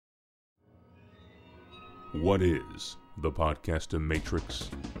What is the Podcaster Matrix?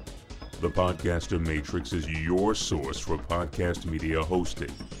 The Podcaster Matrix is your source for podcast media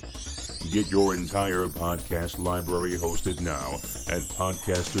hosting. Get your entire podcast library hosted now at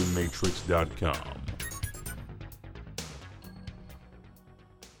podcastermatrix.com.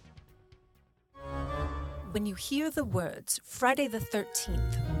 When you hear the words Friday the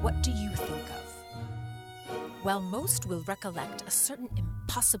 13th, what do you think of? Well, most will recollect a certain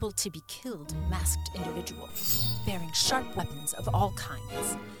impossible-to-be-killed masked individual, bearing sharp weapons of all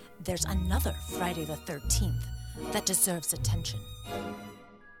kinds. There's another Friday the 13th that deserves attention.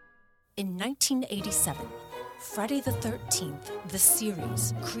 In 1987, Friday the 13th, the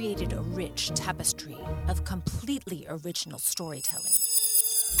series, created a rich tapestry of completely original storytelling.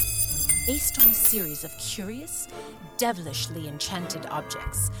 Based on a series of curious, devilishly enchanted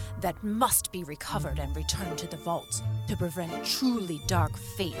objects that must be recovered and returned to the vault to prevent truly dark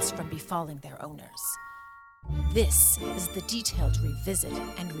fates from befalling their owners. This is the detailed revisit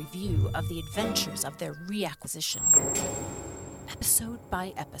and review of the adventures of their reacquisition, episode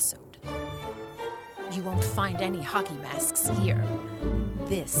by episode. You won't find any hockey masks here.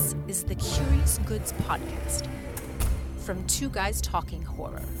 This is the Curious Goods Podcast, from Two Guys Talking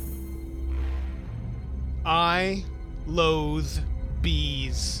Horror. I loathe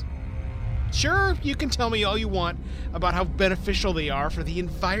bees. Sure, you can tell me all you want about how beneficial they are for the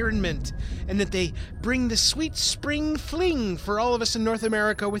environment and that they bring the sweet spring fling for all of us in North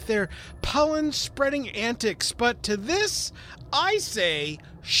America with their pollen-spreading antics, but to this, I say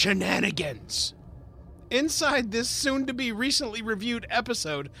shenanigans. Inside this soon-to-be recently reviewed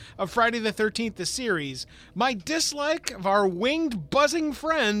episode of Friday the 13th, the series, my dislike of our winged, buzzing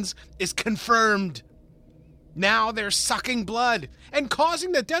friends is confirmed. Now they're sucking blood and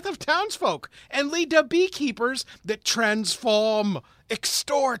causing the death of townsfolk and lead to beekeepers that transform,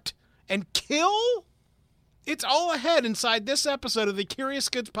 extort, and kill? It's all ahead inside this episode of the Curious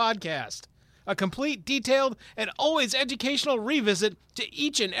Goods Podcast. A complete, detailed, and always educational revisit to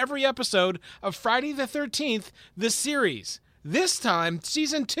each and every episode of Friday the 13th, the series. This time,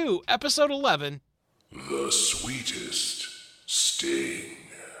 Season 2, Episode 11. The Sweetest Sting.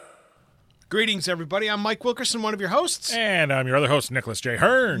 Greetings, everybody. I'm Mike Wilkerson, one of your hosts. And I'm your other host, Nicholas J.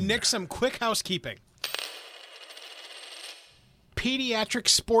 Hearn. Nick, some quick housekeeping. Pediatric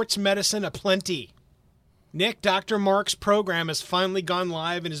sports medicine aplenty. Nick, Dr. Mark's program has finally gone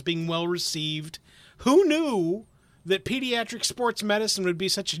live and is being well received. Who knew that pediatric sports medicine would be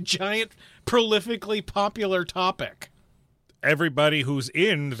such a giant, prolifically popular topic? Everybody who's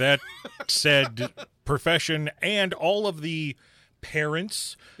in that said profession and all of the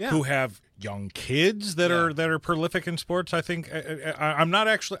parents who have young kids that are prolific in sports. I think I'm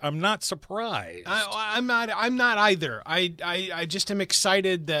not surprised. I'm not either. I just am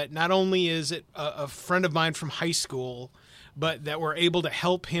excited that not only is it a friend of mine from high school, but that we're able to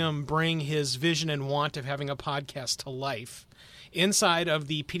help him bring his vision and want of having a podcast to life inside of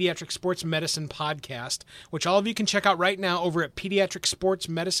the Pediatric Sports Medicine Podcast, which all of you can check out right now over at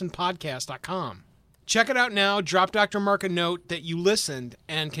pediatricsportsmedicinepodcast.com. Check it out now. Drop Dr. Mark a note that you listened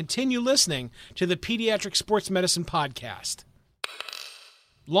and continue listening to the Pediatric Sports Medicine Podcast.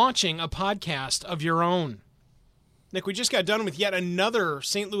 Launching a podcast of your own. Nick, we just got done with yet another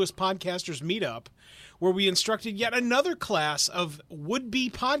St. Louis Podcasters meetup where we instructed yet another class of would-be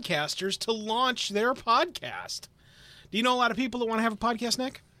podcasters to launch their podcast. Do you know a lot of people that want to have a podcast,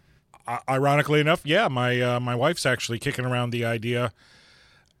 Nick? Ironically enough, yeah. My wife's actually kicking around the idea.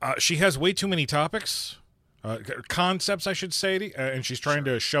 She has way too many topics, concepts, I should say, and she's trying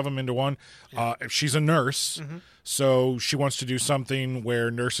to shove them into one. She's a nurse, so she wants to do something where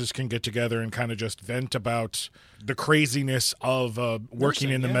nurses can get together and kind of just vent about the craziness of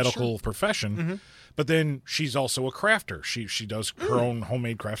working in the medical profession. But then she's also a crafter. She does her own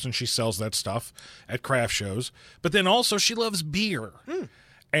homemade crafts, and she sells that stuff at craft shows. But then also she loves beer.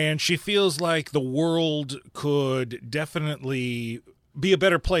 And she feels like the world could definitely be a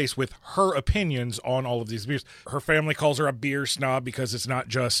better place with her opinions on all of these beers. Her family calls her a beer snob because it's not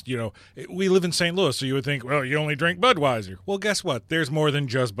just, we live in St. Louis, so you would think, well, you only drink Budweiser. Well, guess what? There's more than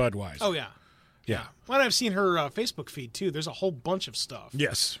just Budweiser. Oh, yeah. Yeah. Well, I've seen her Facebook feed, too. There's a whole bunch of stuff.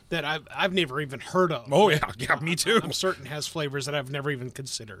 Yes. That I've never even heard of. Oh, yeah. Yeah, me too. I'm certain has flavors that I've never even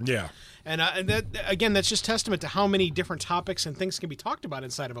considered. Yeah. And that, again, that's just testament to how many different topics and things can be talked about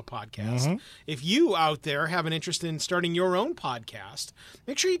inside of a podcast. If you out there have an interest in starting your own podcast,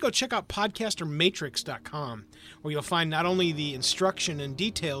 make sure you go check out podcastermatrix.com, where you'll find not only the instruction and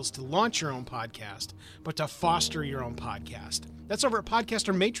details to launch your own podcast, but to foster your own podcast. That's over at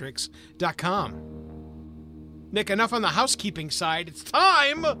podcastermatrix.com. Nick, enough on the housekeeping side. It's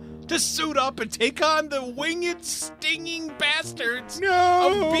time to suit up and take on the winged, stinging bastards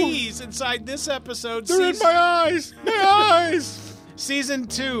of bees inside this episode. They're in my eyes! My eyes! Season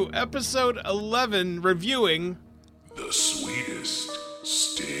 2, Episode 11, reviewing The Sweetest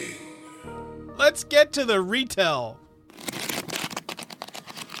Sting. Let's get to the retell.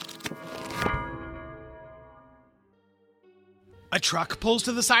 A truck pulls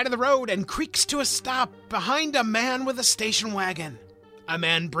to the side of the road and creaks to a stop behind a man with a station wagon. A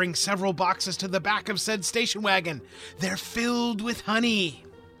man brings several boxes to the back of said station wagon. They're filled with honey.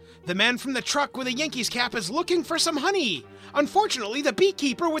 The man from the truck with a Yankees cap is looking for some honey. Unfortunately, the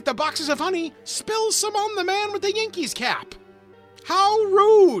beekeeper with the boxes of honey spills some on the man with the Yankees cap. How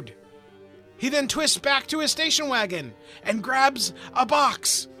rude! He then twists back to his station wagon and grabs a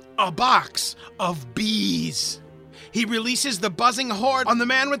box of bees. He releases the buzzing horde on the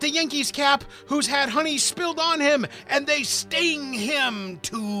man with the Yankees cap who's had honey spilled on him, and they sting him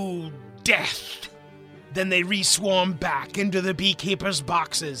to death. Then they re-swarm back into the beekeeper's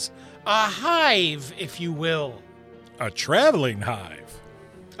boxes. A hive, if you will. A traveling hive.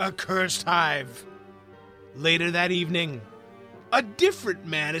 A cursed hive. Later that evening, a different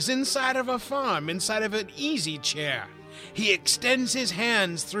man is inside of a farm, inside of an easy chair. He extends his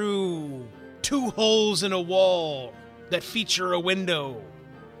hands through 2 holes in a wall that feature a window.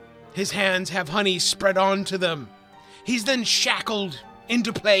 His hands have honey spread onto them. He's then shackled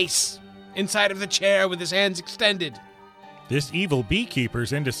into place inside of the chair with his hands extended. This evil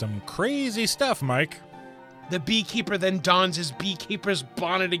beekeeper's into some crazy stuff, Mike. The beekeeper then dons his beekeeper's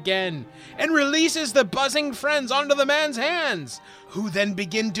bonnet again and releases the buzzing friends onto the man's hands, who then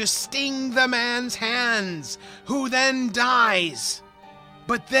begin to sting the man's hands, who then dies,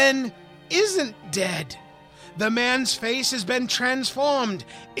 but then isn't dead. The man's face has been transformed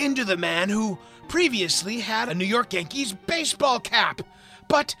into the man who previously had a New York Yankees baseball cap,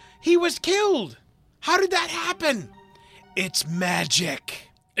 but he was killed. How did that happen? It's magic.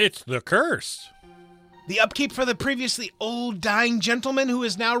 It's the curse. The upkeep for the previously old dying gentleman who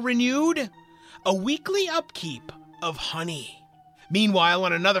is now renewed? A weekly upkeep of honey. Meanwhile,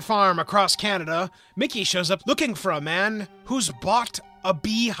 on another farm across Canada, Mickey shows up looking for a man who's bought a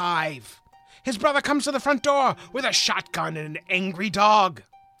beehive. His brother comes to the front door with a shotgun and an angry dog.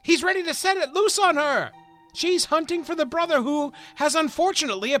 He's ready to set it loose on her. She's hunting for the brother who has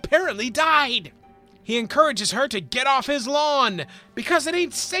unfortunately apparently died. He encourages her to get off his lawn because it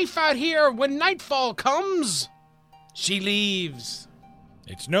ain't safe out here when nightfall comes. She leaves.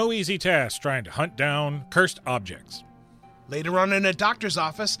 It's no easy task trying to hunt down cursed objects. Later on in a doctor's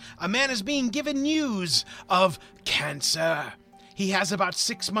office, a man is being given news of cancer. He has about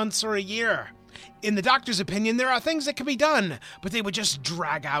 6 months or a year. In the doctor's opinion, there are things that can be done, but they would just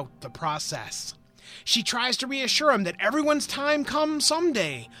drag out the process. She tries to reassure him that everyone's time comes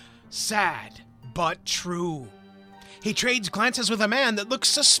someday. Sad, but true. He trades glances with a man that looks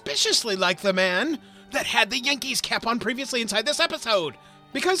suspiciously like the man that had the Yankees cap on previously inside this episode.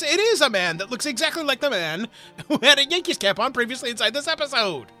 Because it is a man that looks exactly like the man who had a Yankees cap on previously inside this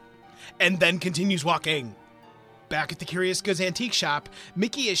episode. And then continues walking. Back at the Curious Goods Antique Shop,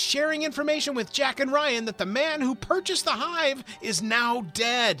 Mickey is sharing information with Jack and Ryan that the man who purchased the hive is now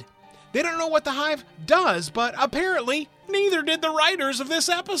dead. They don't know what the hive does, but apparently neither did the writers of this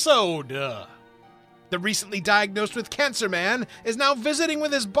episode. The recently diagnosed with cancer man is now visiting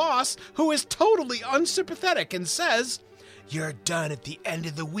with his boss, who is totally unsympathetic and says, "You're done at the end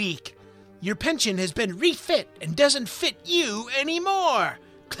of the week. Your pension has been refit and doesn't fit you anymore.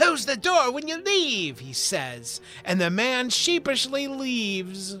 Close the door when you leave," he says, and the man sheepishly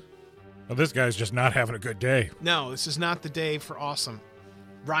leaves. Well, this guy's just not having a good day. No, this is not the day for awesome.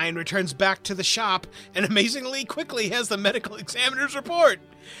 Ryan returns back to the shop and amazingly quickly has the medical examiner's report.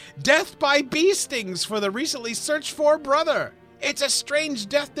 Death by bee stings for the recently searched for brother. It's a strange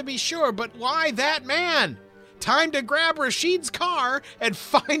death to be sure, but why that man? Time to grab Rashid's car and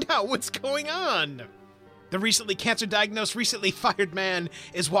find out what's going on. The recently cancer-diagnosed, recently fired man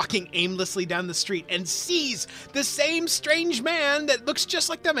is walking aimlessly down the street and sees the same strange man that looks just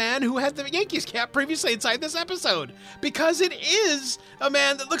like the man who had the Yankees cap previously inside this episode. Because it is a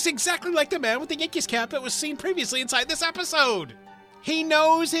man that looks exactly like the man with the Yankees cap that was seen previously inside this episode. He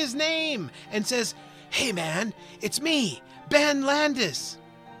knows his name and says, "Hey man, it's me, Ben Landis."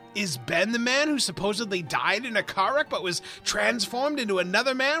 Is Ben the man who supposedly died in a car wreck but was transformed into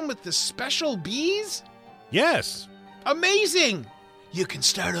another man with the special bees? Yes. Amazing! You can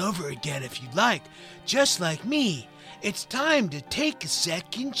start over again if you'd like, just like me. It's time to take a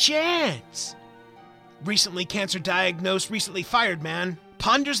second chance. Recently cancer-diagnosed, recently fired man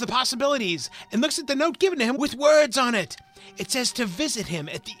ponders the possibilities and looks at the note given to him with words on it. It says to visit him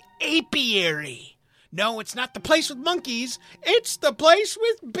at the apiary. No, it's not the place with monkeys. It's the place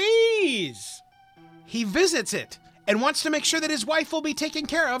with bees. He visits it and wants to make sure that his wife will be taken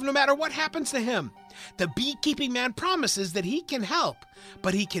care of no matter what happens to him. The beekeeping man promises that he can help,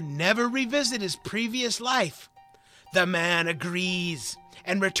 but he can never revisit his previous life. The man agrees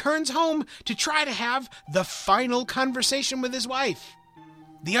and returns home to try to have the final conversation with his wife.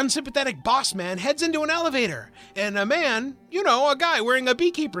 The unsympathetic boss man heads into an elevator, and a man, a guy wearing a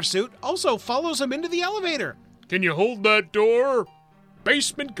beekeeper suit, also follows him into the elevator. Can you hold that door?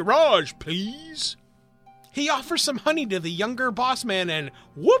 Basement garage, please. He offers some honey to the younger boss man, and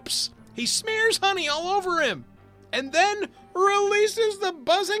whoops, he smears honey all over him, and then releases the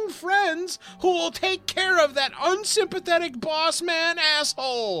buzzing friends who will take care of that unsympathetic boss man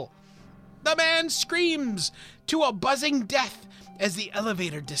asshole. The man screams to a buzzing death as the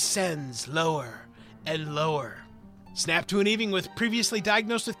elevator descends lower and lower. Snap to an evening with previously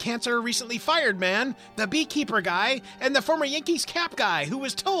diagnosed with cancer, recently fired man, the beekeeper guy, and the former Yankees cap guy who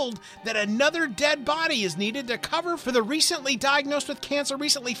was told that another dead body is needed to cover for the recently diagnosed with cancer,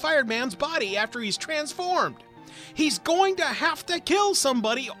 recently fired man's body after he's transformed. He's going to have to kill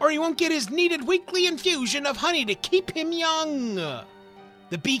somebody or he won't get his needed weekly infusion of honey to keep him young.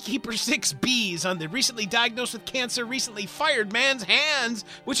 The beekeeper sticks bees on the recently diagnosed with cancer, recently fired man's hands,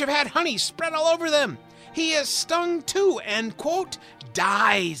 which have had honey spread all over them. He is stung too and, quote,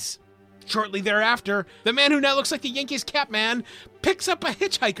 dies. Shortly thereafter, the man who now looks like the Yankees cap man picks up a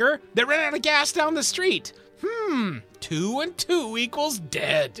hitchhiker that ran out of gas down the street. 2 and 2 equals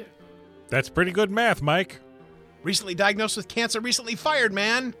dead. That's pretty good math, Mike. Recently diagnosed with cancer, recently fired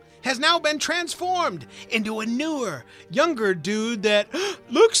man has now been transformed into a newer, younger dude that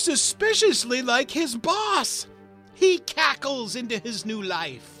looks suspiciously like his boss. He cackles into his new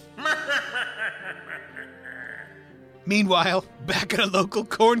life. Meanwhile, back at a local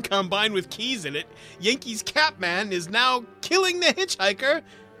corn combine with keys in it, Yankees Capman is now killing the hitchhiker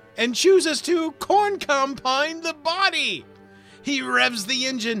and chooses to corn combine the body. He revs the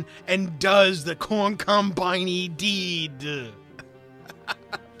engine and does the corn combine-y deed.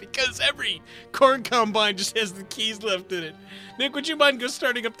 Because every corn combine just has the keys left in it. Nick, would you mind go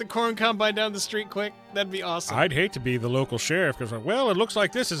starting up the corn combine down the street quick? That'd be awesome. I'd hate to be the local sheriff because, it looks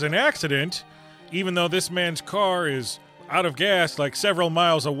like this is an accident. Even though this man's car is out of gas like several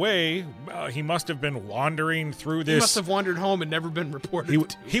miles away, he must have been wandering through this. He must have wandered home and never been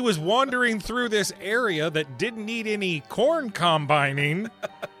reported. He was wandering through this area that didn't need any corn combining,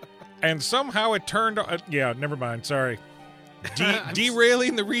 and somehow it turned. Never mind. Sorry.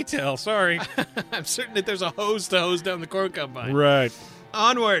 Derailing the retail. Sorry. I'm certain that there's a hose to hose down the corn combine. Right.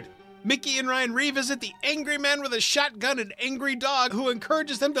 Onward. Mickey and Ryan revisit the angry man with a shotgun and angry dog who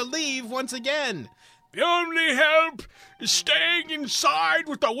encourages them to leave once again. The only help is staying inside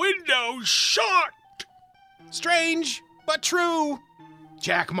with the windows shut. Strange, but true.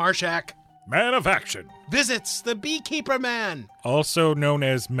 Jack Marshak, Man of action, visits the beekeeper man. also known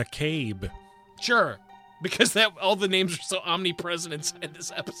as McCabe. Sure, because all the names are so omnipresent inside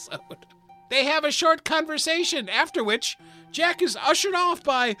this episode. They have a short conversation, after which Jack is ushered off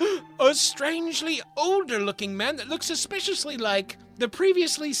by a strangely older-looking man that looks suspiciously like the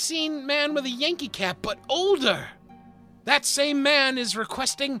previously seen man with a Yankee cap, but older. That same man is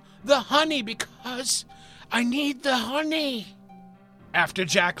requesting the honey because I need the honey. After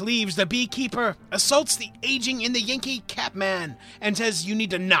Jack leaves, the beekeeper assaults the aging in the Yankee cap man and says you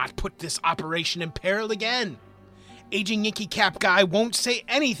need to not put this operation in peril again. Aging Yankee cap guy won't say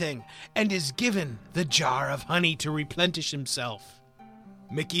anything and is given the jar of honey to replenish himself.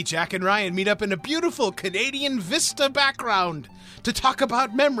 Mickey, Jack, and Ryan meet up in a beautiful Canadian vista background to talk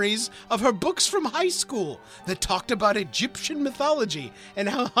about memories of her books from high school that talked about Egyptian mythology and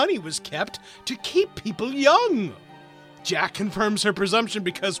how honey was kept to keep people young. Jack confirms her presumption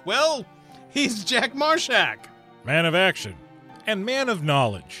because, he's Jack Marshak. Man of action and man of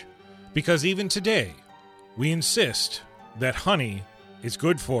knowledge, because even today, we insist that honey is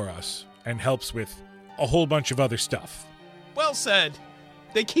good for us and helps with a whole bunch of other stuff. Well said.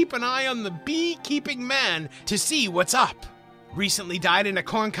 They keep an eye on the beekeeping man to see what's up. Recently died in a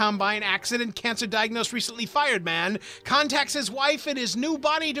corn combine accident, cancer-diagnosed, recently fired man contacts his wife and his new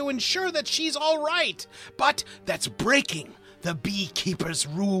body to ensure that she's all right. But that's breaking the beekeeper's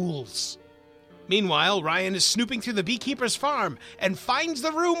rules. Meanwhile, Ryan is snooping through the beekeeper's farm and finds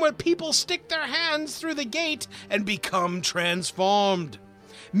the room where people stick their hands through the gate and become transformed.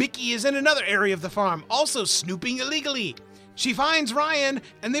 Mickey is in another area of the farm, also snooping illegally. She finds Ryan,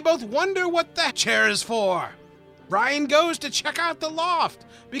 and they both wonder what the chair is for. Ryan goes to check out the loft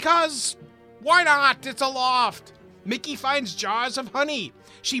because why not? It's a loft. Mickey finds jars of honey.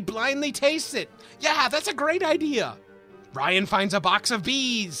 She blindly tastes it. Yeah, that's a great idea. Ryan finds a box of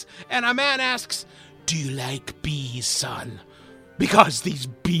bees, and a man asks, "Do you like bees, son? Because these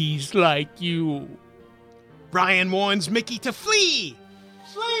bees like you." Ryan warns Mickey to flee.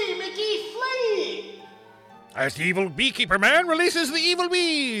 Flee, Mickey, flee! As the evil beekeeper man releases the evil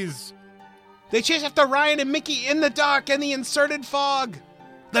bees. They chase after Ryan and Mickey in the dark and the inserted fog.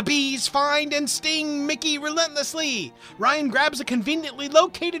 The bees find and sting Mickey relentlessly. Ryan grabs a conveniently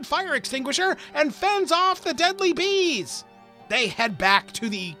located fire extinguisher and fends off the deadly bees. They head back to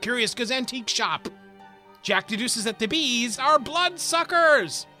the Curious Goods antique shop. Jack deduces that the bees are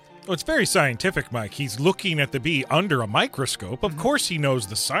bloodsuckers. Well, it's very scientific, Mike. He's looking at the bee under a microscope. Of course he knows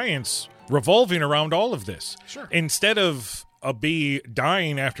the science revolving around all of this. Sure. Instead of a bee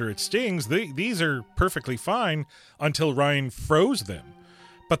dying after it stings, these are perfectly fine until Ryan froze them.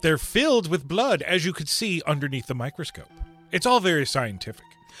 But they're filled with blood, as you could see underneath the microscope. It's all very scientific.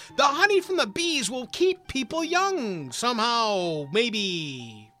 The honey from the bees will keep people young, somehow,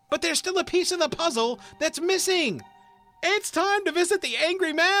 maybe. But there's still a piece of the puzzle that's missing. It's time to visit the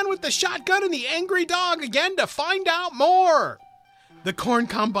angry man with the shotgun and the angry dog again to find out more. The corn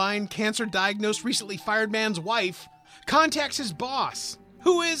combine cancer-diagnosed recently fired man's wife contacts his boss,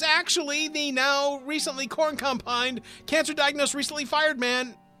 who is actually the now recently corn combined cancer-diagnosed recently fired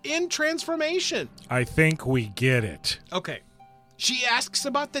man in transformation. I think we get it. Okay. She asks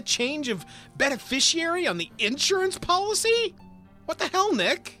about the change of beneficiary on the insurance policy? What the hell,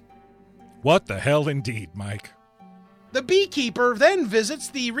 Nick? What the hell indeed, Mike? The beekeeper then visits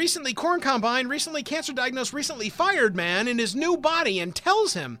the recently corn combine, recently cancer-diagnosed, recently fired man in his new body and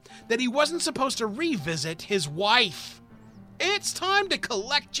tells him that he wasn't supposed to revisit his wife. It's time to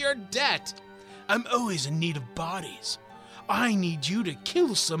collect your debt. I'm always in need of bodies. I need you to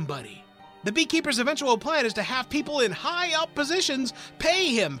kill somebody. The beekeeper's eventual plan is to have people in high-up positions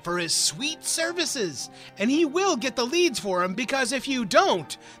pay him for his sweet services. And he will get the leads for him because if you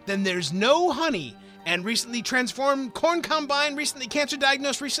don't, then there's no honey. And recently transformed corn combine, recently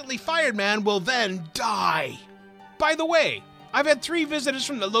cancer-diagnosed, recently fired man will then die. By the way, I've had 3 visitors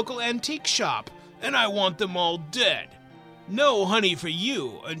from the local antique shop, and I want them all dead. No honey for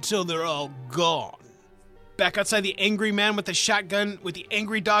you until they're all gone. Back outside the angry man with the shotgun with the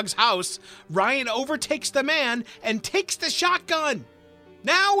angry dog's house, Ryan overtakes the man and takes the shotgun.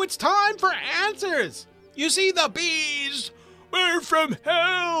 Now it's time for answers. You see the bees? We're from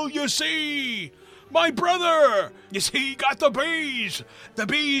hell, you see. My brother, you see, got the bees. The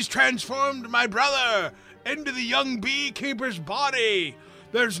bees transformed my brother into the young beekeeper's body.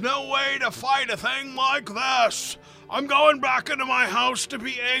 There's no way to fight a thing like this. I'm going back into my house to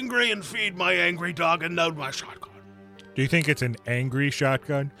be angry and feed my angry dog and load my shotgun. Do you think it's an angry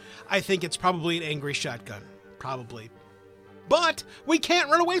shotgun? I think it's probably an angry shotgun. Probably. But we can't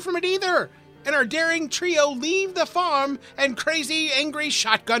run away from it either. And our daring trio leave the farm and crazy, angry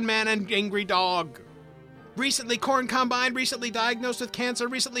shotgun man and angry dog. Recently corn combined, recently diagnosed with cancer,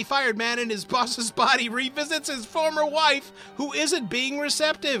 recently fired man in his boss's body revisits his former wife, who isn't being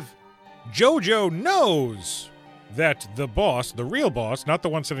receptive. JoJo knows that the boss, the real boss, not the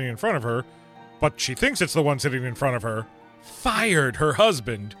one sitting in front of her, but she thinks it's the one sitting in front of her, fired her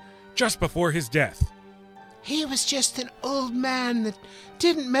husband just before his death. He was just an old man that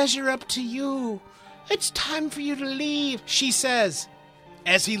didn't measure up to you. It's time for you to leave, she says.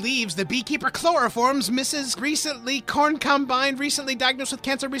 As he leaves, the beekeeper chloroforms Mrs. recently corn combined, recently diagnosed with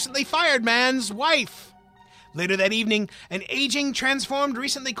cancer, recently fired man's wife. Later that evening, an aging, transformed,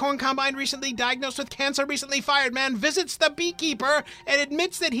 recently corn combined, recently diagnosed with cancer, recently fired man visits the beekeeper and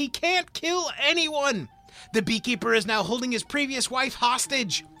admits that he can't kill anyone. The beekeeper is now holding his previous wife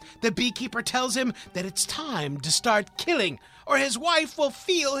hostage. The beekeeper tells him that it's time to start killing, or his wife will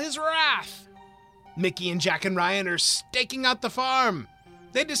feel his wrath. Mickey and Jack and Ryan are staking out the farm.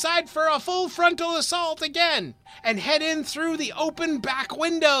 They decide for a full frontal assault again, and head in through the open back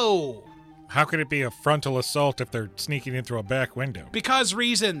window. How could it be a frontal assault if they're sneaking in through a back window? Because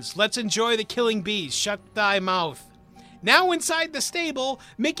reasons. Let's enjoy the killing bees. Shut thy mouth. Now inside the stable,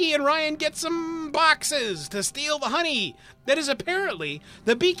 Mickey and Ryan get some boxes to steal the honey that is apparently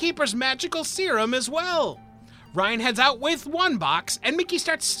the beekeeper's magical serum as well. Ryan heads out with one box, and Mickey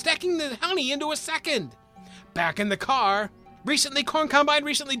starts stacking the honey into a second. Back in the car, recently corn combined,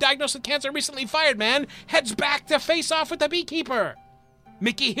 recently diagnosed with cancer, recently fired man heads back to face off with the beekeeper.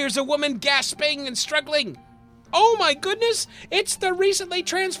 Mickey hears a woman gasping and struggling. Oh my goodness, it's the recently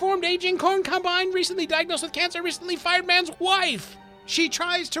transformed, aging corn combined, recently diagnosed with cancer, recently fired man's wife. She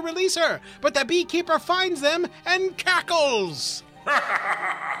tries to release her, but the beekeeper finds them and cackles.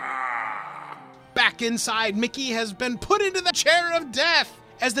 Back inside, Mickey has been put into the chair of death.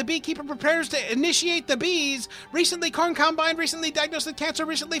 As the beekeeper prepares to initiate the bees, recently corn combine, recently diagnosed with cancer,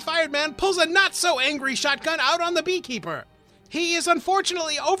 recently fired man pulls a not-so-angry shotgun out on the beekeeper. He is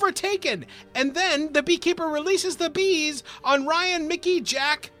unfortunately overtaken, and then the beekeeper releases the bees on Ryan, Mickey,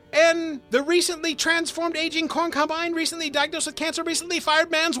 Jack, and the recently transformed aging corn combine, recently diagnosed with cancer, recently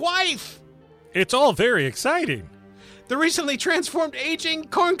fired man's wife. It's all very exciting. The recently transformed aging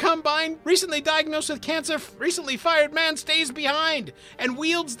corn combine, recently diagnosed with cancer, recently fired man stays behind and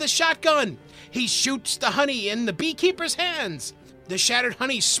wields the shotgun. He shoots the honey in the beekeeper's hands. The shattered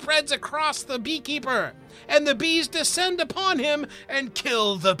honey spreads across the beekeeper, and the bees descend upon him and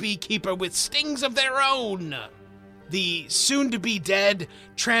kill the beekeeper with stings of their own. The soon-to-be-dead,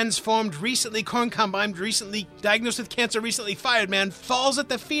 transformed, recently corn combined, recently diagnosed with cancer, recently fired man falls at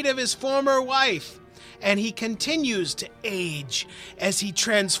the feet of his former wife. And he continues to age as he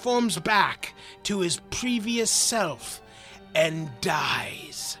transforms back to his previous self and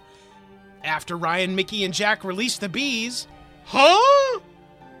dies. After Ryan, Mickey, and Jack release the bees,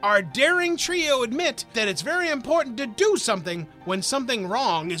 our daring trio admit that it's very important to do something when something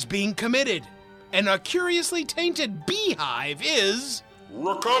wrong is being committed. And a curiously tainted beehive is...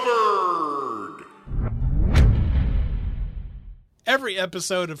 recovered! Every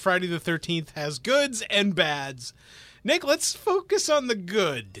episode of Friday the 13th has goods and bads. Nick, let's focus on the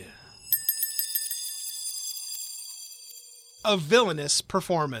good. A villainous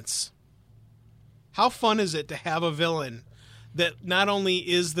performance. How fun is it to have a villain that not only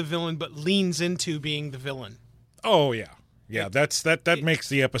is the villain but leans into being the villain? Oh, yeah. Yeah, that makes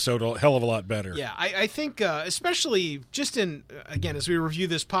the episode a hell of a lot better. Yeah, I think especially just in, again, as we review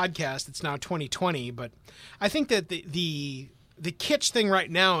this podcast, it's now 2020, but I think that the kitsch thing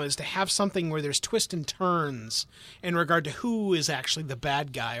right now is to have something where there's twists and turns in regard to who is actually the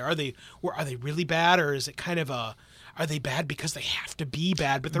bad guy. Are they really bad, or is it kind of are they bad because they have to be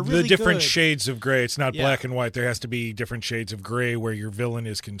bad, but they're really the different good? Shades of gray. It's not black and white. There has to be different shades of gray where your villain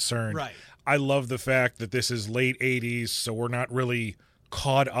is concerned. Right. I love the fact that this is late 80s, so we're not really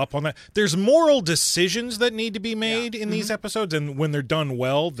caught up on that. There's moral decisions that need to be made in these episodes, and when they're done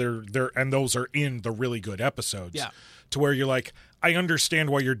well, they're and those are in the really good episodes. Yeah. To where you're like, I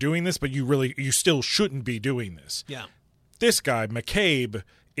understand why you're doing this, but you still shouldn't be doing this. Yeah. This guy, McCabe,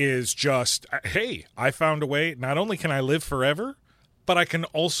 is just, hey, I found a way. Not only can I live forever, but I can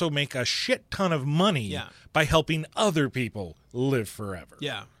also make a shit ton of money by helping other people live forever.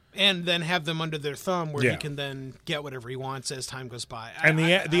 Yeah. And then have them under their thumb where he can then get whatever he wants as time goes by. And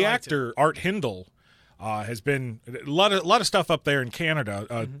the actor, Art Hindle, has been a lot of stuff up there in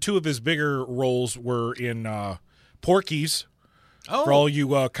Canada. Two of his bigger roles were in Porky's, for all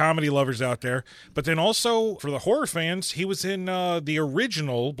you comedy lovers out there. But then also, for the horror fans, he was in the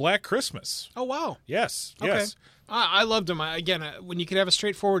original Black Christmas. Oh, wow. Yes, Okay. yes. I loved him. Again, when you can have a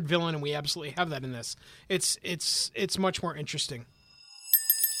straightforward villain, and we absolutely have that in this, it's much more interesting.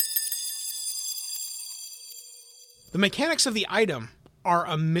 The mechanics of the item are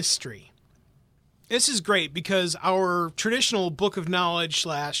a mystery. This is great because our traditional book of knowledge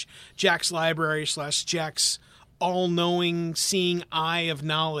 / Jack's library / Jack's all-knowing, seeing eye of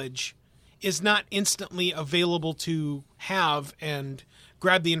knowledge is not instantly available to have and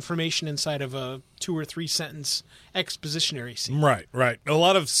grab the information inside of a 2 or 3 sentence expositionary scene. Right. A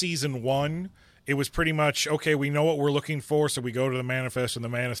lot of season 1, it was pretty much, okay, we know what we're looking for, so we go to the manifest, and the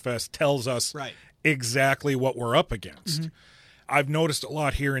manifest tells us exactly what we're up against. I've noticed a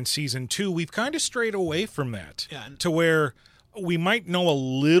lot here in season 2, we've kind of strayed away from that to where we might know a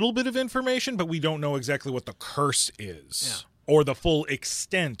little bit of information, but we don't know exactly what the curse is or the full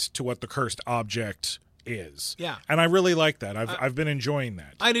extent to what the cursed object is. Yeah. And I really like that. I've been enjoying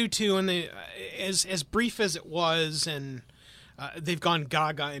that. I do too, and as brief as it was, and they've gone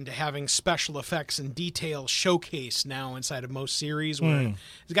gaga into having special effects and detail showcase now inside of most series where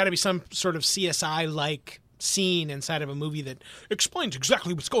there's got to be some sort of CSI-like scene inside of a movie that explains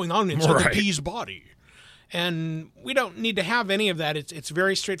exactly what's going on inside the bee's body. And we don't need to have any of that. It's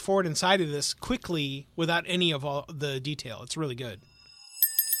very straightforward inside of this quickly without any of all the detail. It's really good.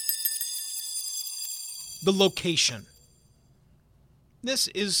 The location. This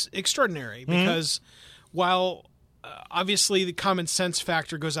is extraordinary because while obviously the common sense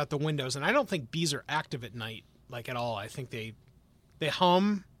factor goes out the windows, and I don't think bees are active at night like at all. I think they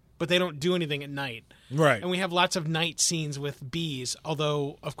hum, but they don't do anything at night. Right. And we have lots of night scenes with bees,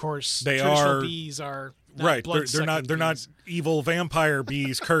 although of course traditional bees are not they're not evil vampire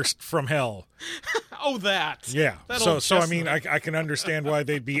bees cursed from hell. Oh, that. Yeah. That So old so I mean, chestnut. I can understand why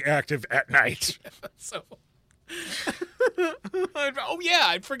they'd be active at night. So. Oh yeah,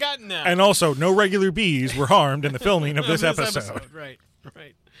 I'd forgotten that. And also, no regular bees were harmed in the filming of this episode. Right.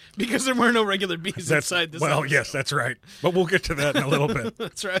 Because there were no regular bees inside this. Well, episode. yes, that's right. But we'll get to that in a little bit.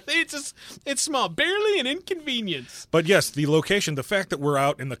 That's right. It's small, barely an inconvenience. But yes, the location, the fact that we're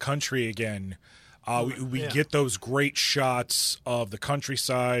out in the country again, we get those great shots of the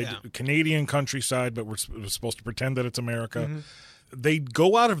countryside, Canadian countryside, but we're supposed to pretend that it's America. Mm-hmm. They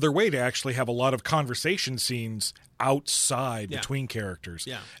go out of their way to actually have a lot of conversation scenes outside between characters.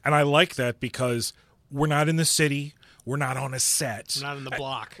 Yeah. And I like that because we're not in the city. We're not on a set. We're not in the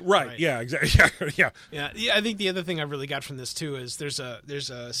block. Right. Yeah, exactly. Yeah. I think the other thing I really got from this too is there's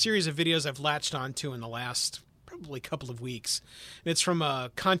a series of videos I've latched onto in the last probably couple of weeks. And it's from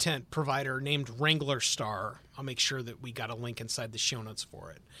a content provider named Wrangler Star. I'll make sure that we got a link inside the show notes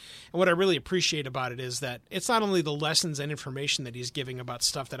for it. And what I really appreciate about it is that it's not only the lessons and information that he's giving about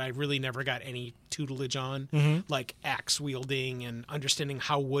stuff that I really never got any tutelage on, like axe wielding and understanding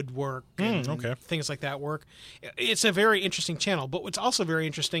how wood work and things like that work. It's a very interesting channel. But what's also very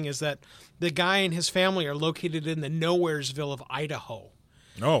interesting is that the guy and his family are located in the Nowheresville of Idaho.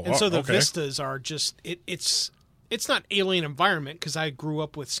 Oh, And so the okay. vistas are just it's not alien environment because I grew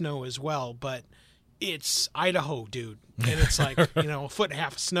up with snow as well, but it's Idaho, dude, and it's like a foot and a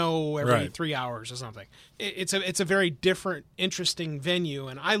half of snow every 3 hours or something. It's a very different, interesting venue,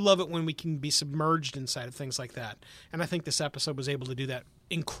 and I love it when we can be submerged inside of things like that. And I think this episode was able to do that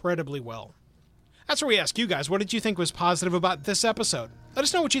incredibly well. That's where we ask you guys, what did you think was positive about this episode? Let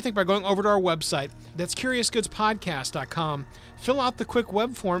us know what you think by going over to our website. That's CuriousGoodsPodcast.com. Fill out the quick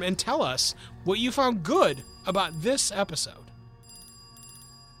web form and tell us what you found good about this episode.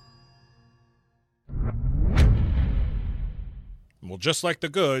 Well, just like the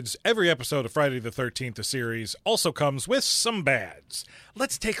goods, every episode of Friday the 13th, the series, also comes with some bads.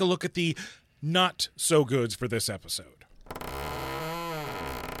 Let's take a look at the not-so-goods for this episode.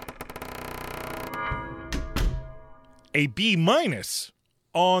 A B-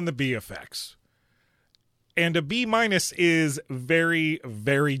 on the BFX. And a B- is very,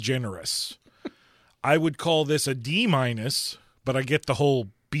 very generous. I would call this a D-, but I get the whole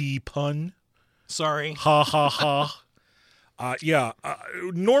B pun. Sorry. Ha, ha, ha.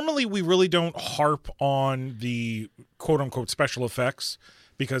 Normally we really don't harp on the quote-unquote special effects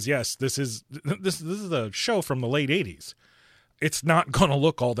because, yes, this is a show from the late 80s. It's not going to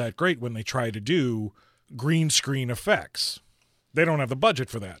look all that great when they try to do green screen effects. They don't have the budget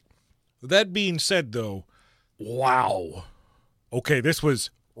for that. That being said, though, wow. Okay, this was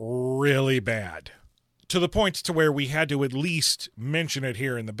really bad. To the point to where we had to at least mention it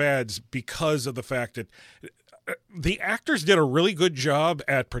here in the bads because of the fact that the actors did a really good job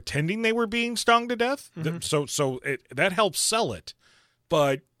at pretending they were being stung to death. That helps sell it.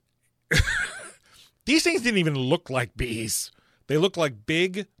 But these things didn't even look like bees. They look like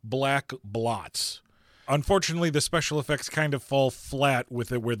big black blots. Unfortunately, the special effects kind of fall flat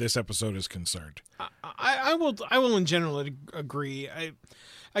with it where this episode is concerned. I will in general agree.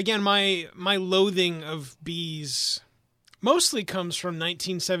 Again, my loathing of bees mostly comes from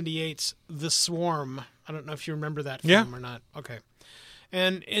 1978's The Swarm. I don't know if you remember that film or not. Okay.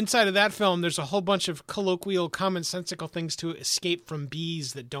 And inside of that film, there's a whole bunch of colloquial, commonsensical things to escape from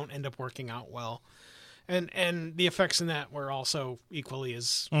bees that don't end up working out well. And the effects in that were also equally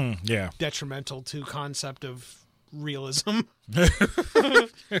as detrimental to concept of realism.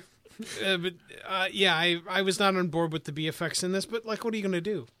 I was not on board with the BFX in this, but like, what are you going to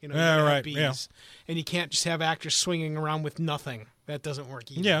do? You have bees, and you can't just have actors swinging around with nothing. That doesn't work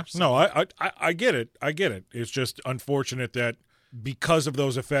either. Yeah, so. No, I get it. I get it. It's just unfortunate that because of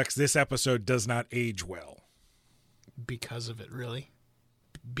those effects, this episode does not age well. Because of it, really?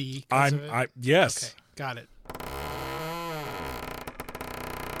 Yes. Okay, got it.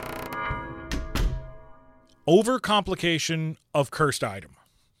 Overcomplication of cursed item.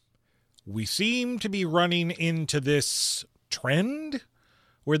 We seem to be running into this trend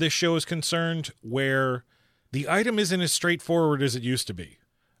where this show is concerned, where the item isn't as straightforward as it used to be.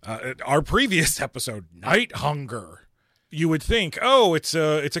 Our previous episode, Night Hunger. You would think, oh, it's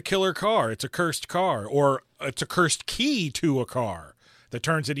a killer car, it's a cursed car, or it's a cursed key to a car that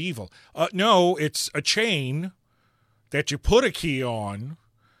turns it evil. No, it's a chain that you put a key on,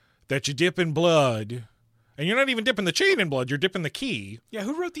 that you dip in blood, and you're not even dipping the chain in blood, you're dipping the key. Yeah,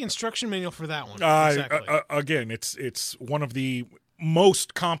 who wrote the instruction manual for that one? Exactly. Again, it's one of the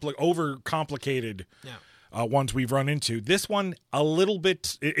most overcomplicated ones we've run into. This one, a little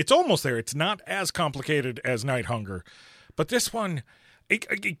bit, it's almost there. It's not as complicated as Night Hunger, but this one,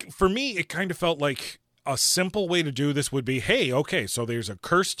 For me, it kind of felt like a simple way to do this would be, hey, okay, so there's a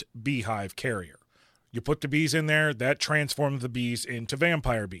cursed beehive carrier. You put the bees in there, that transforms the bees into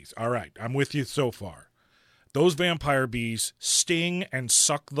vampire bees. All right, I'm with you so far. Those vampire bees sting and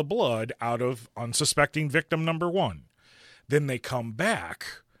suck the blood out of unsuspecting victim number 1. Then they come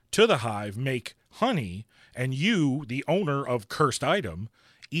back to the hive, make honey, and you, the owner of cursed item,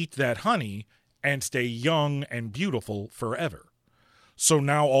 eat that honey and stay young and beautiful forever. So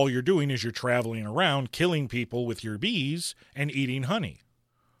now all you're doing is you're traveling around, killing people with your bees and eating honey.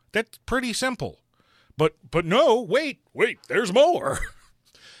 That's pretty simple. But no, wait, there's more.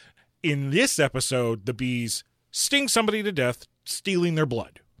 In this episode, the bees sting somebody to death, stealing their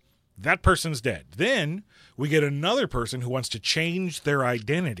blood. That person's dead. Then we get another person who wants to change their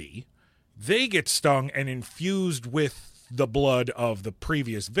identity. They get stung and infused with the blood of the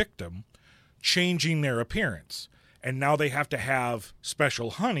previous victim, changing their appearance. And now they have to have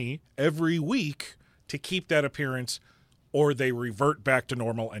special honey every week to keep that appearance, or they revert back to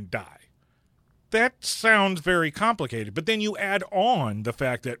normal and die. That sounds very complicated. But then you add on the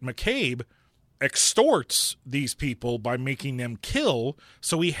fact that McCabe extorts these people by making them kill,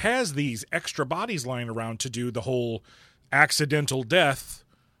 so he has these extra bodies lying around to do the whole accidental death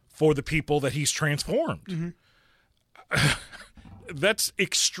for the people that he's transformed. Mm-hmm. That's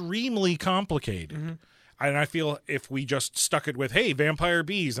extremely complicated. Mm-hmm. And I feel if we just stuck it with, hey, vampire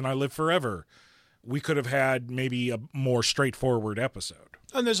bees and I live forever, we could have had maybe a more straightforward episode.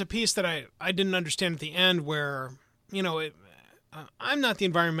 And there's a piece that I didn't understand at the end where, I'm not the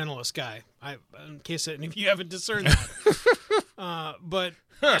environmentalist guy, in case any of you haven't discerned that. But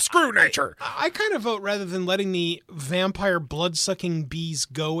screw nature. I kind of vote rather than letting the vampire blood-sucking bees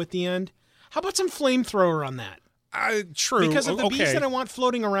go at the end. How about some flamethrower on that? True. Because of the bees that I want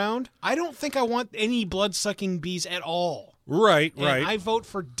floating around, I don't think I want any blood-sucking bees at all. Right. I vote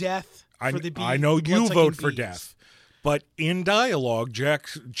for death for the bees. I know you vote for death. But in dialogue, Jack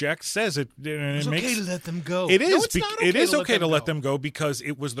says it. It's okay to let them go. It is. No, it's not okay it is okay to let go. them go because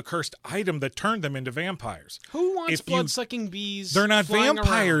it was the cursed item that turned them into vampires. Who wants blood-sucking bees? They're not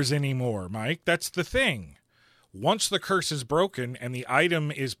vampires around? anymore, Mike. That's the thing. Once the curse is broken and the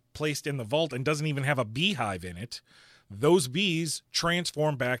item is placed in the vault and doesn't even have a beehive in it, those bees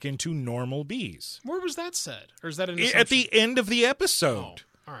transform back into normal bees. Where was that said? Or is that an assumption? At the end of the episode.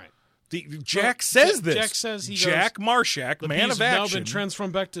 Oh, all right. Jack says this. Jack says Jack Marshak, man of action. The bees have now been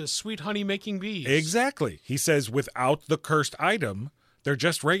transformed back to sweet honey-making bees. Exactly. He says without the cursed item, they're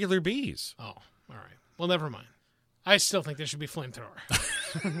just regular bees. Oh, all right. Well, never mind. I still think there should be flamethrower.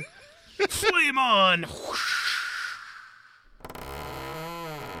 Flame on!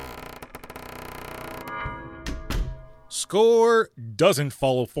 Score doesn't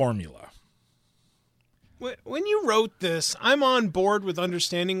follow formula. When you wrote this, I'm on board with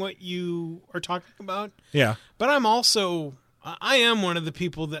understanding what you are talking about. Yeah. But I am one of the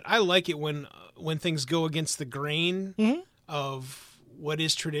people that I like it when things go against the grain of what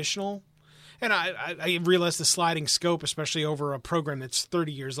is traditional. And I realize the sliding scope, especially over a program that's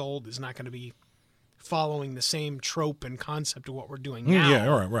 30 years old, is not going to be following the same trope and concept of what we're doing now. Yeah,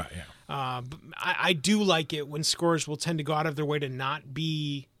 right, yeah. But I do like it when scores will tend to go out of their way to not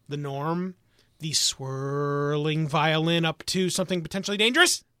be the norm. The swirling violin up to something potentially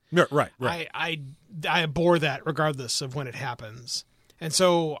dangerous. Yeah, right. I abhor that regardless of when it happens. And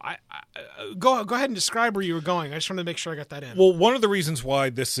so I go ahead and describe where you were going. I just wanted to make sure I got that in. Well, one of the reasons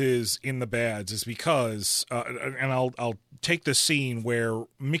why this is in the bads is because, and I'll take the scene where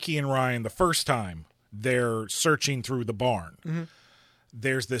Mickey and Ryan, the first time they're searching through the barn,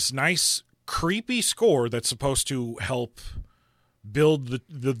 there's this nice creepy score that's supposed to help build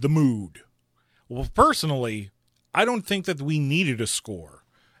the mood. Well, personally, I don't think that we needed a score.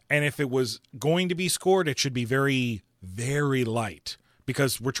 And if it was going to be scored, it should be very, very light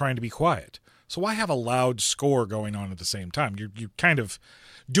because we're trying to be quiet. So why have a loud score going on at the same time? You're kind of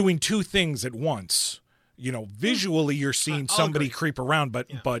doing two things at once. Visually you're seeing somebody creep around, but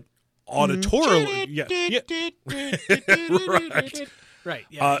auditorily, right. Right,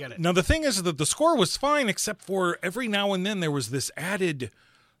 yeah, I get it. Now the thing is that the score was fine, except for every now and then there was this added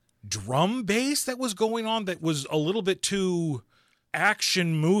drum bass that was going on that was a little bit too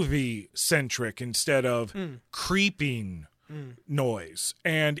action movie centric instead of creeping noise,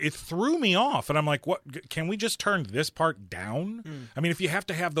 and it threw me off. And I'm like, what, can we just turn this part down? I mean, if you have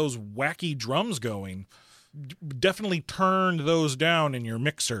to have those wacky drums going, definitely turn those down in your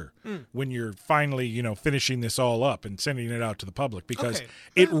mixer when you're finally finishing this all up and sending it out to the public, because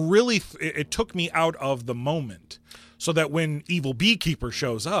it really it took me out of the moment. So that when Evil Beekeeper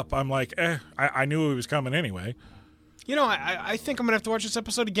shows up, I'm like, I knew he was coming anyway. You know, I think I'm going to have to watch this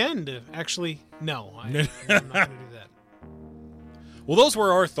episode again to actually... No, I'm not going to do that. Well, those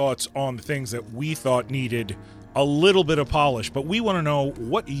were our thoughts on the things that we thought needed a little bit of polish, but we want to know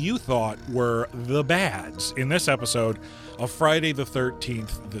what you thought were the bads in this episode of Friday the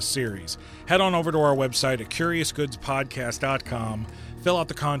 13th, the series. Head on over to our website at CuriousGoodsPodcast.com, fill out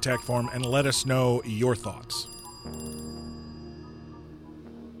the contact form, and let us know your thoughts.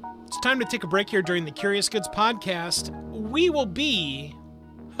 It's time to take a break here during the Curious Goods podcast. We will be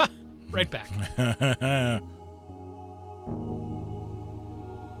right back.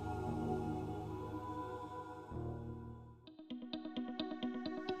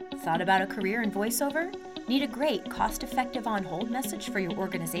 Thought about a career in voiceover? Need a great, cost-effective on-hold message for your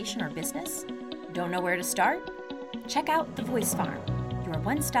organization or business? Don't know where to start? Check out The Voice Farm, your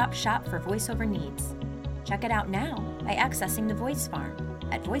one-stop shop for voiceover needs. Check it out now by accessing The Voice Farm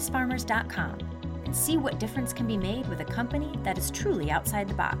at voicefarmers.com and see what difference can be made with a company that is truly outside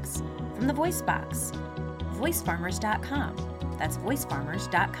the box. From the Voice Box, voicefarmers.com. That's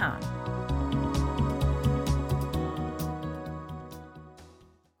voicefarmers.com.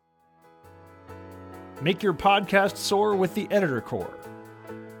 Make your podcast soar with the Editor Core.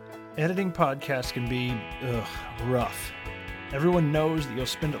 Editing podcasts can be rough. Everyone knows that you'll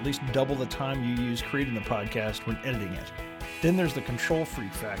spend at least double the time you use creating the podcast when editing it. Then there's the control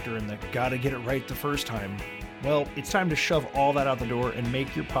freak factor and the gotta get it right the first time. Well, it's time to shove all that out the door and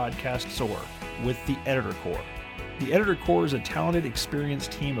make your podcast soar with the Editor Core. The Editor Core is a talented,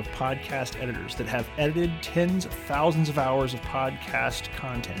 experienced team of podcast editors that have edited tens of thousands of hours of podcast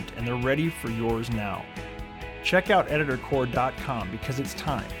content, and they're ready for yours now. Check out editorcore.com because it's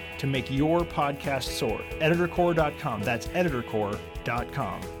time to make your podcast soar. Editorcore.com. That's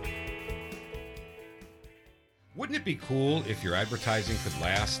editorcore.com. Wouldn't it be cool if your advertising could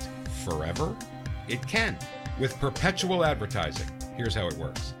last forever? It can, with perpetual advertising. Here's how it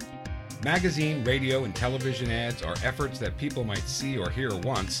works. Magazine, radio, and television ads are efforts that people might see or hear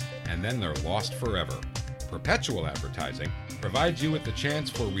once, and then they're lost forever. Perpetual advertising provides you with the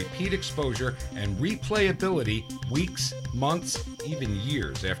chance for repeat exposure and replayability weeks, months, even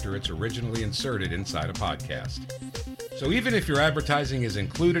years after it's originally inserted inside a podcast. So even if your advertising is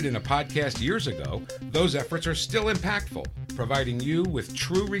included in a podcast years ago, those efforts are still impactful, providing you with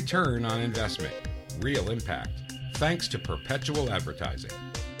true return on investment, real impact, thanks to perpetual advertising.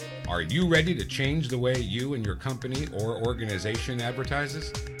 Are you ready to change the way you and your company or organization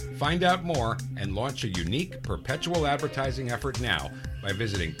advertises? Find out more and launch a unique perpetual advertising effort now by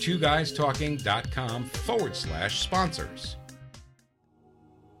visiting twoguystalking.com/sponsors.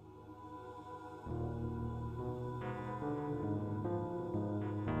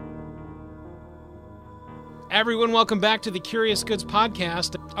 Everyone, welcome back to the Curious Goods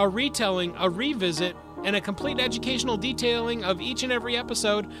podcast, a retelling, a revisit, and a complete educational detailing of each and every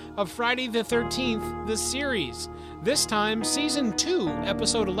episode of Friday the 13th, the series. This time, Season 2,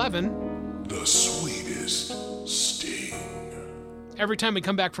 Episode 11, The Sweetest Sting. Every time we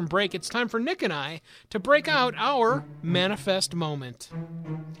come back from break, it's time for Nick and I to break out our Manifest Moment.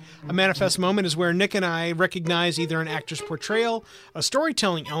 A Manifest Moment is where Nick and I recognize either an actor's portrayal, a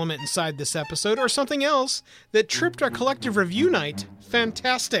storytelling element inside this episode, or something else that tripped our collective review night.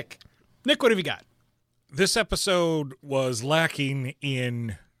 Fantastic. Nick, what have you got? This episode was lacking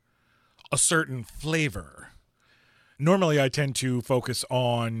in a certain flavor. Normally, I tend to focus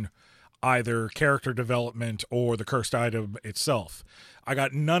on either character development or the cursed item itself. I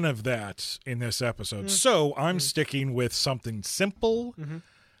got none of that in this episode. So I'm sticking with something simple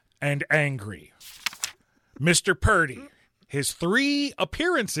and angry. Mr. Purdy. His 3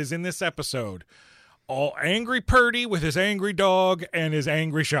 appearances in this episode. All angry Purdy with his angry dog and his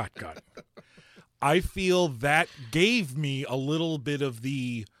angry shotgun. I feel that gave me a little bit of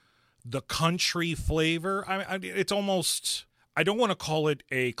the country flavor. I mean, it's almost... I don't want to call it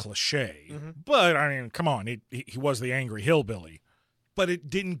a cliche, but I mean, come on, he was the angry hillbilly. But it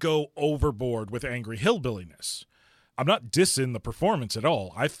didn't go overboard with angry hillbilliness. I'm not dissing the performance at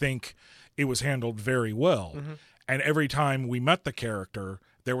all. I think it was handled very well. And every time we met the character,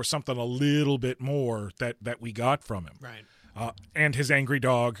 there was something a little bit more that we got from him. Right. And his angry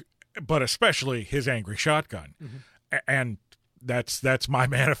dog, but especially his angry shotgun. And that's my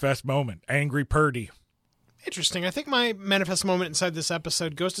manifest moment. Angry Purdy. Interesting. I think my manifest moment inside this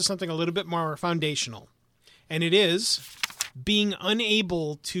episode goes to something a little bit more foundational. And it is being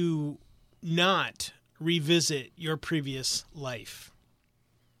unable to not revisit your previous life.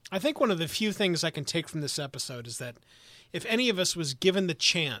 I think one of the few things I can take from this episode is that if any of us was given the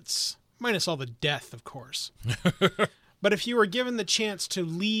chance, minus all the death, of course, but if you were given the chance to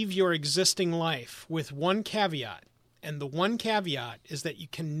leave your existing life with one caveat, And the one caveat is that you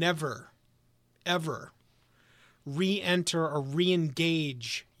can never, ever re-enter or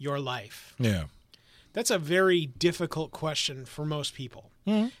re-engage your life. Yeah. That's a very difficult question for most people.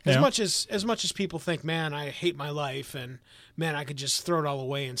 As much as people think, man, I hate my life, and man, I could just throw it all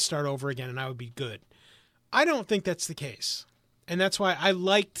away and start over again and I would be good. I don't think that's the case. And that's why I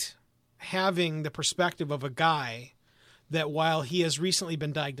liked having the perspective of a guy that while he has recently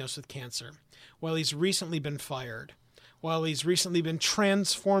been diagnosed with cancer, while he's recently been fired, while he's recently been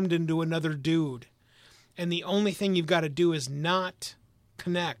transformed into another dude, and the only thing you've got to do is not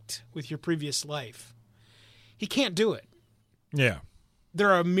connect with your previous life, he can't do it. Yeah.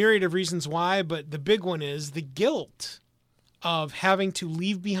 There are a myriad of reasons why, but the big one is the guilt of having to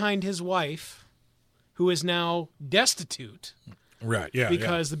leave behind his wife, who is now destitute. Right, yeah.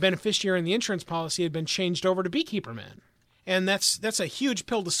 Because the beneficiary in the insurance policy had been changed over to Beekeeper Man. And that's a huge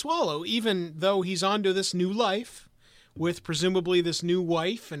pill to swallow, even though he's onto this new life with presumably this new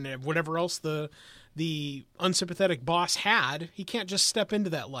wife and whatever else the unsympathetic boss had. He can't just step into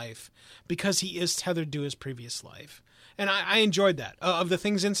that life because he is tethered to his previous life. And I enjoyed that. Of the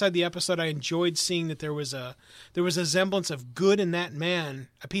things inside the episode, I enjoyed seeing that there was a semblance of good in that man,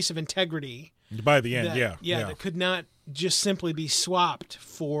 a piece of integrity. By the end, that could not just simply be swapped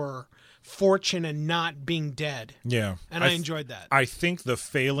for fortune and not being dead. Yeah. And I enjoyed that. I think the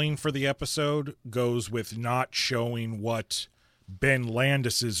failing for the episode goes with not showing what Ben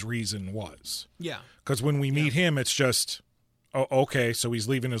Landis's reason was. Yeah. Because when we meet him, it's just, oh, okay, so he's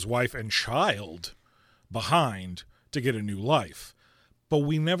leaving his wife and child behind to get a new life. But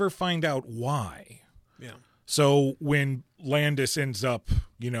we never find out why. Yeah. So when Landis ends up,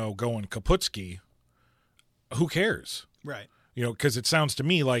 going Kaputski, who cares? Right. Because it sounds to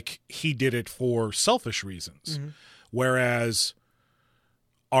me like he did it for selfish reasons. Mm-hmm. Whereas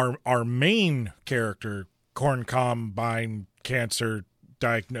our main character, corn combine cancer,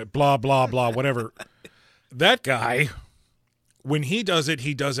 blah, blah, blah, whatever, that guy, when he does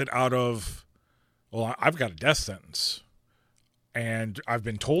it out of, well, I've got a death sentence. And I've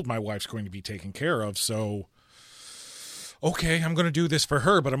been told my wife's going to be taken care of, so okay, I'm going to do this for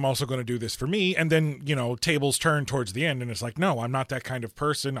her, but I'm also going to do this for me. And then, tables turn towards the end, and it's like, no, I'm not that kind of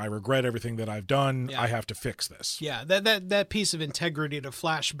person. I regret everything that I've done. Yeah. I have to fix this. Yeah, that piece of integrity to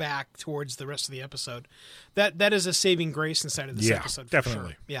flash back towards the rest of the episode, that is a saving grace inside of this episode. For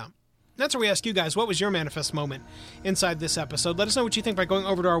definitely. Sure. Yeah. That's where we ask you guys, what was your manifest moment inside this episode? Let us know what you think by going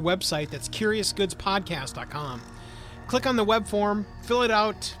over to our website. That's CuriousGoodsPodcast.com. Click on the web form, fill it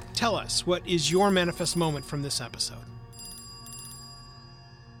out, tell us what is your manifest moment from this episode.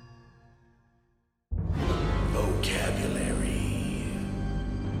 Vocabulary.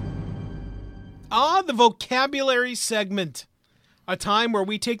 The vocabulary segment. A time where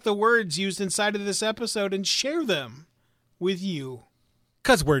we take the words used inside of this episode and share them with you.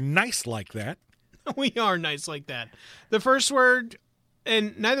 'Cause we're nice like that. We are nice like that. The first word,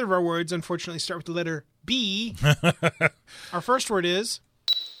 and neither of our words, unfortunately, start with the letter B. Our first word is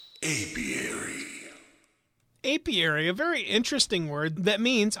apiary. Apiary, a very interesting word that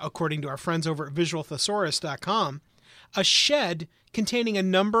means, according to our friends over at visualthesaurus.com, a shed containing a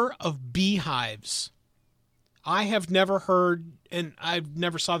number of beehives. I have never heard, and I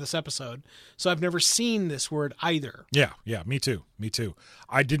never saw this episode, so I've never seen this word either. Yeah, me too.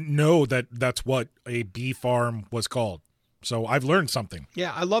 I didn't know that that's what a bee farm was called. So I've learned something.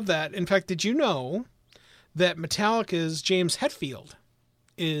 Yeah, I love that. In fact, did you know that Metallica's James Hetfield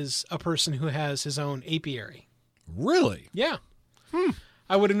is a person who has his own apiary? Really? Yeah.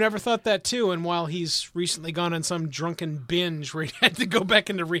 I would have never thought that too. And while he's recently gone on some drunken binge where he had to go back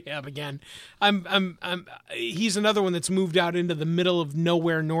into rehab again, he's another one that's moved out into the middle of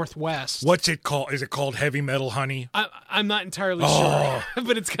nowhere Northwest. What's it called? Is it called Heavy Metal Honey? I'm not entirely sure,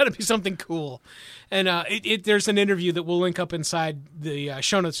 but it's got to be something cool. And there's an interview that we'll link up inside the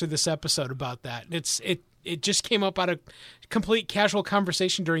show notes for this episode about that. It just came up out of complete casual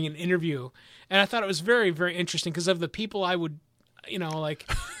conversation during an interview. And I thought it was very, very interesting because of the people I would,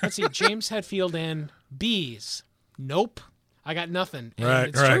 let's see, James Hetfield and bees. Nope. I got nothing.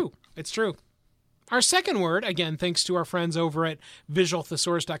 And true. It's true. Our second word, again, thanks to our friends over at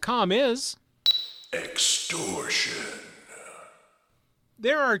visualthesaurus.com, is extortion.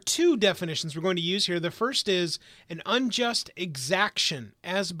 There are two definitions we're going to use here. The first is an unjust exaction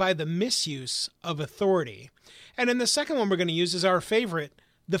as by the misuse of authority. And then the second one we're going to use is our favorite,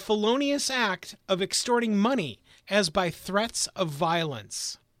 the felonious act of extorting money as by threats of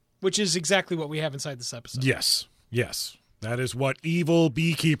violence, which is exactly what we have inside this episode. Yes. That is what evil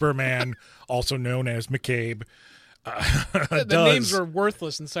beekeeper man, also known as McCabe, The names were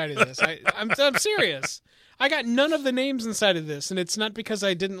worthless inside of this. I'm serious. I got none of the names inside of this, and it's not because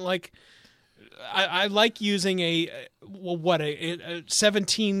I didn't like. I like using a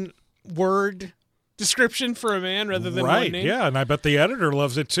 17-word description for a man rather than one name. Yeah, and I bet the editor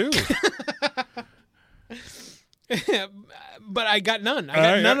loves it too. But I got none. I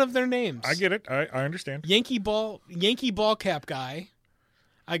got none of their names. I get it. I understand. Yankee ball cap guy.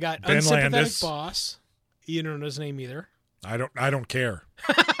 I got Ben unsympathetic Landis. boss. You don't know his name either. I don't care.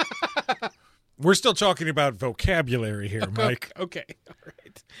 We're still talking about vocabulary here, Mike. Okay. All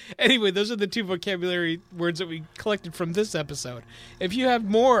right. Anyway, those are the 2 vocabulary words that we collected from this episode. If you have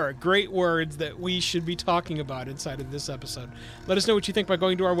more great words that we should be talking about inside of this episode, let us know what you think by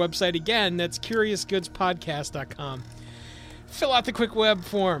going to our website. Again, that's CuriousGoodsPodcast.com. Fill out the quick web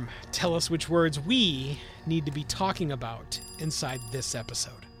form. Tell us which words we need to be talking about inside this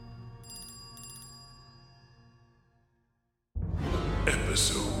episode.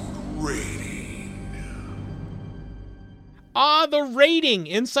 Episode rating. The rating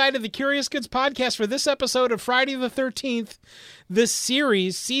inside of the Curious Goods podcast for this episode of Friday the 13th, the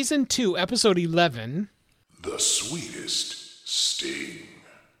series, Season 2, Episode 11. The Sweetest Sting.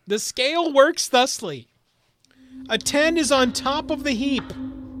 The scale works thusly. A 10 is on top of the heap.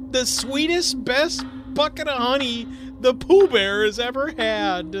 The sweetest, best bucket of honey the Pooh Bear has ever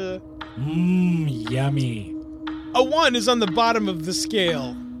had. Yummy. A 1 is on the bottom of the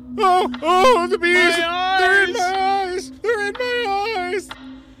scale. Oh, the bees! My eyes! They're in my eyes! They're in my eyes!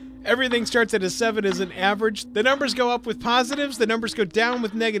 Everything starts at a 7 as an average. The numbers go up with positives, the numbers go down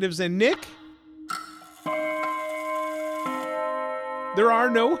with negatives. And Nick? There are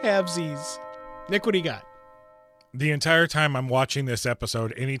no halvesies. Nick, what do you got? The entire time I'm watching this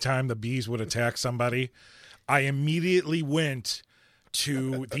episode, anytime the bees would attack somebody, I immediately went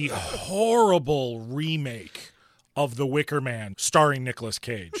to the horrible remake of The Wicker Man starring Nicolas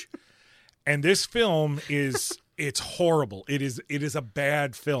Cage. And this film it's horrible. It is a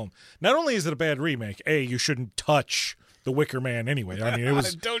bad film. Not only is it a bad remake, you shouldn't touch The Wicker Man anyway. I mean, it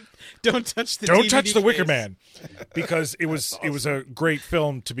was don't touch the don't DVD touch The Wicker case. Man, because it was a great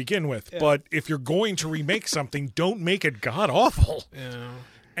film to begin with. Yeah. But if you're going to remake something, don't make it god awful. Yeah.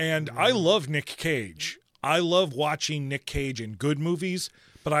 And I love Nick Cage. I love watching Nick Cage in good movies,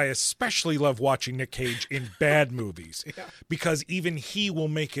 but I especially love watching Nick Cage in bad movies, because even he will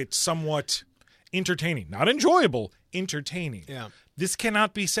make it somewhat entertaining. Not enjoyable, entertaining. Yeah. This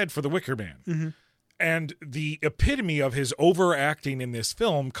cannot be said for The Wicker Man. Mm-hmm. And the epitome of his overacting in this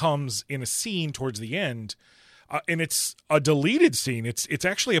film comes in a scene towards the end, and it's a deleted scene. It's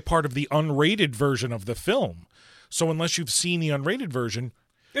actually a part of the unrated version of the film. So unless you've seen the unrated version...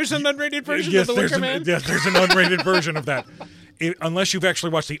 There's an unrated version of The Wicker Man? Yes, there's an unrated version of that. Unless you've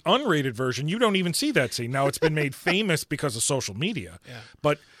actually watched the unrated version, you don't even see that scene. Now, it's been made famous because of social media. Yeah.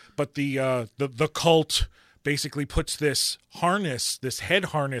 But the cult basically puts this head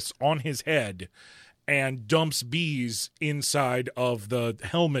harness on his head and dumps bees inside of the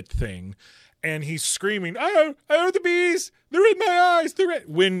helmet thing. And he's screaming, oh, the bees! They're in my eyes!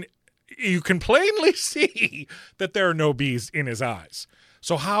 When you can plainly see that there are no bees in his eyes.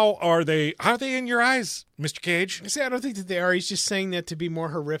 So how are they in your eyes, Mr. Cage? See, I don't think that they are. He's just saying that to be more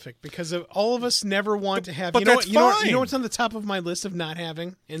horrific, because all of us never want to have. But that's fine. You know what's on the top of my list of not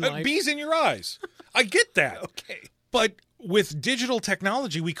having in life? Bees in your eyes. I get that. Okay. But with digital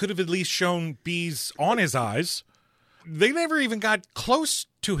technology, we could have at least shown bees on his eyes. They never even got close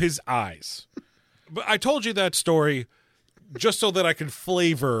to his eyes. But I told you that story just so that I could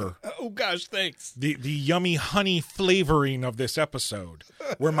flavor. Oh gosh, thanks. The yummy honey flavoring of this episode,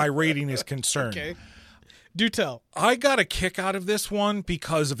 where my rating is concerned. Okay. Do tell. I got a kick out of this one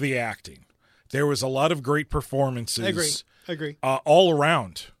because of the acting. There was a lot of great performances. I agree. All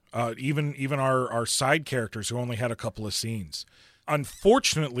around. Even our side characters who only had a couple of scenes.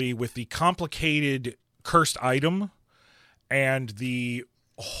 Unfortunately, with the complicated cursed item and the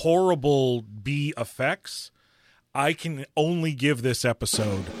horrible bee effects, I can only give this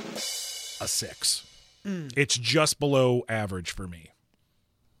episode a 6. It's just below average for me.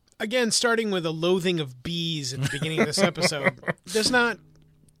 Again, starting with a loathing of bees at the beginning of this episode does not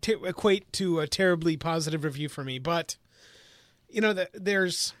equate to a terribly positive review for me. But, you know,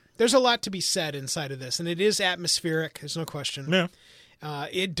 there's a lot to be said inside of this, and it is atmospheric. There's no question. Yeah.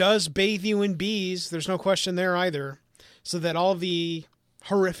 It does bathe you in bees. There's no question there either. So that all the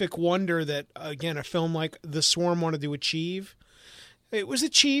horrific wonder that, again, a film like The Swarm wanted to achieve, it was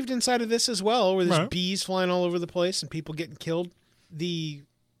achieved inside of this as well, where there's bees flying all over the place and people getting killed. The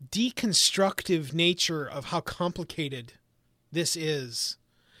deconstructive nature of how complicated this is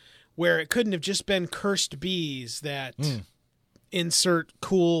where it couldn't have just been cursed bees that insert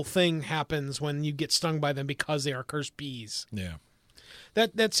cool thing happens when you get stung by them because they are cursed bees. Yeah.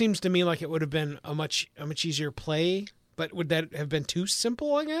 That seems to me like it would have been a much easier play, but would that have been too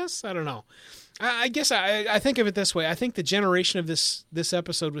simple, I guess? I don't know. I guess I think of it this way. I think the generation of this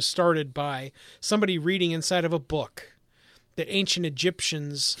episode was started by somebody reading inside of a book that ancient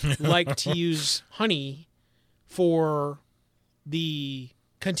Egyptians liked to use honey for the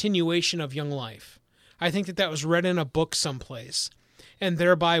continuation of young life. I think that was read in a book someplace, and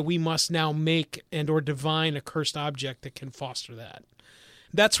thereby we must now make and or divine a cursed object that can foster that.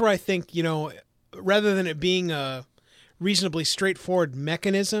 That's where I think, rather than it being a reasonably straightforward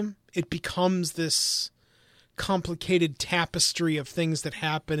mechanism, it becomes this complicated tapestry of things that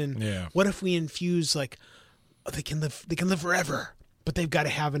happen. And what if we infuse they can live forever, but they've got to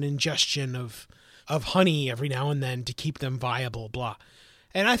have an ingestion of honey every now and then to keep them viable, blah.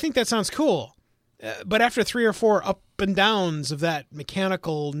 And I think that sounds cool. But after 3 or 4 up and downs of that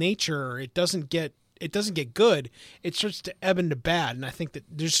mechanical nature, it doesn't get good. It starts to ebb into bad. And I think that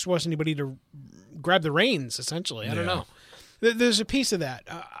there just wasn't anybody to grab the reins, essentially. I don't know. There's a piece of that.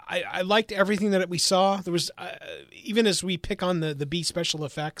 I liked everything that we saw. There was, even as we pick on the bee special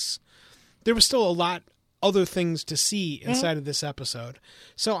effects, there was still a lot other things to see inside of this episode.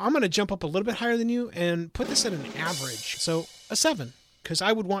 So I'm going to jump up a little bit higher than you and put this at an average. So a 7, because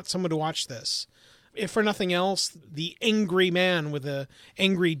I would want someone to watch this. If for nothing else, the angry man with a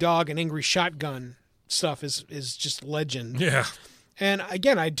angry dog and angry shotgun stuff is just legend. Yeah. And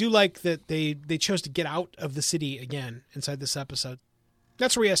again, I do like that they chose to get out of the city again inside this episode.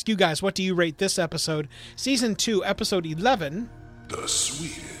 That's where we ask you guys, what do you rate this episode? Season 2, episode 11. The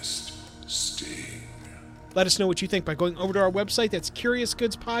Sweetest Sting. Let us know what you think by going over to our website. That's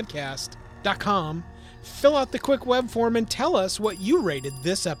CuriousGoodsPodcast.com. Fill out the quick web form and tell us what you rated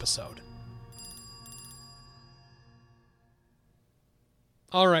this episode.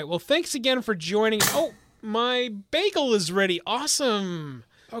 All right. Well, thanks again for joining. Oh, my bagel is ready. Awesome.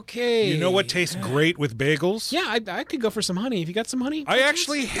 Okay. You know what tastes great with bagels? Yeah, I could go for some honey. Have you got some honey? I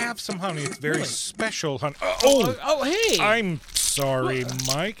actually have some honey. It's very special honey. Hey. I'm sorry,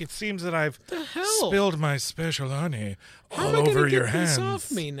 Mike. It seems that I've spilled my special honey all over your hands. How am I going to get this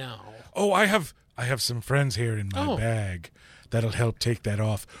off me now? Oh, I have some friends here in my bag that'll help take that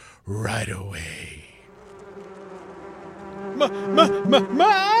off right away. My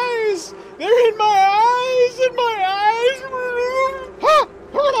eyes! They're in my eyes! In my eyes!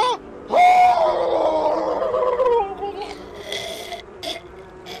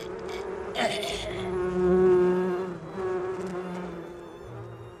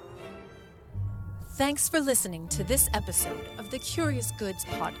 Thanks for listening to this episode of the Curious Goods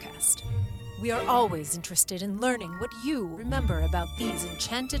Podcast. We are always interested in learning what you remember about these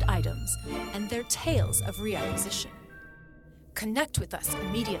enchanted items and their tales of reacquisition. Connect with us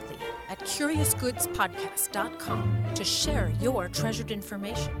immediately at CuriousGoodsPodcast.com to share your treasured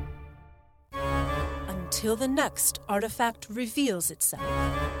information. Until the next artifact reveals itself,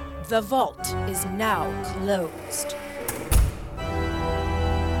 the vault is now closed.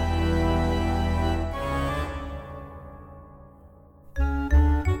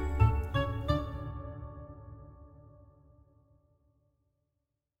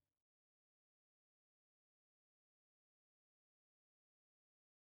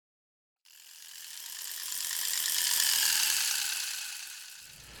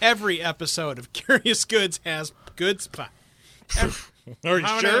 Every episode of Curious Goods has goods. Are you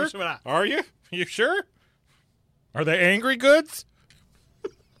sure? Are you? You sure? Are they angry goods?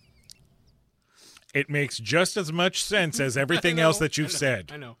 It makes just as much sense as everything else that you've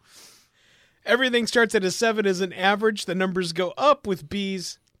said. I know. Everything starts at a 7 as an average. The numbers go up with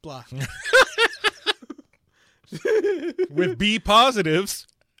B's. Blah. With B positives.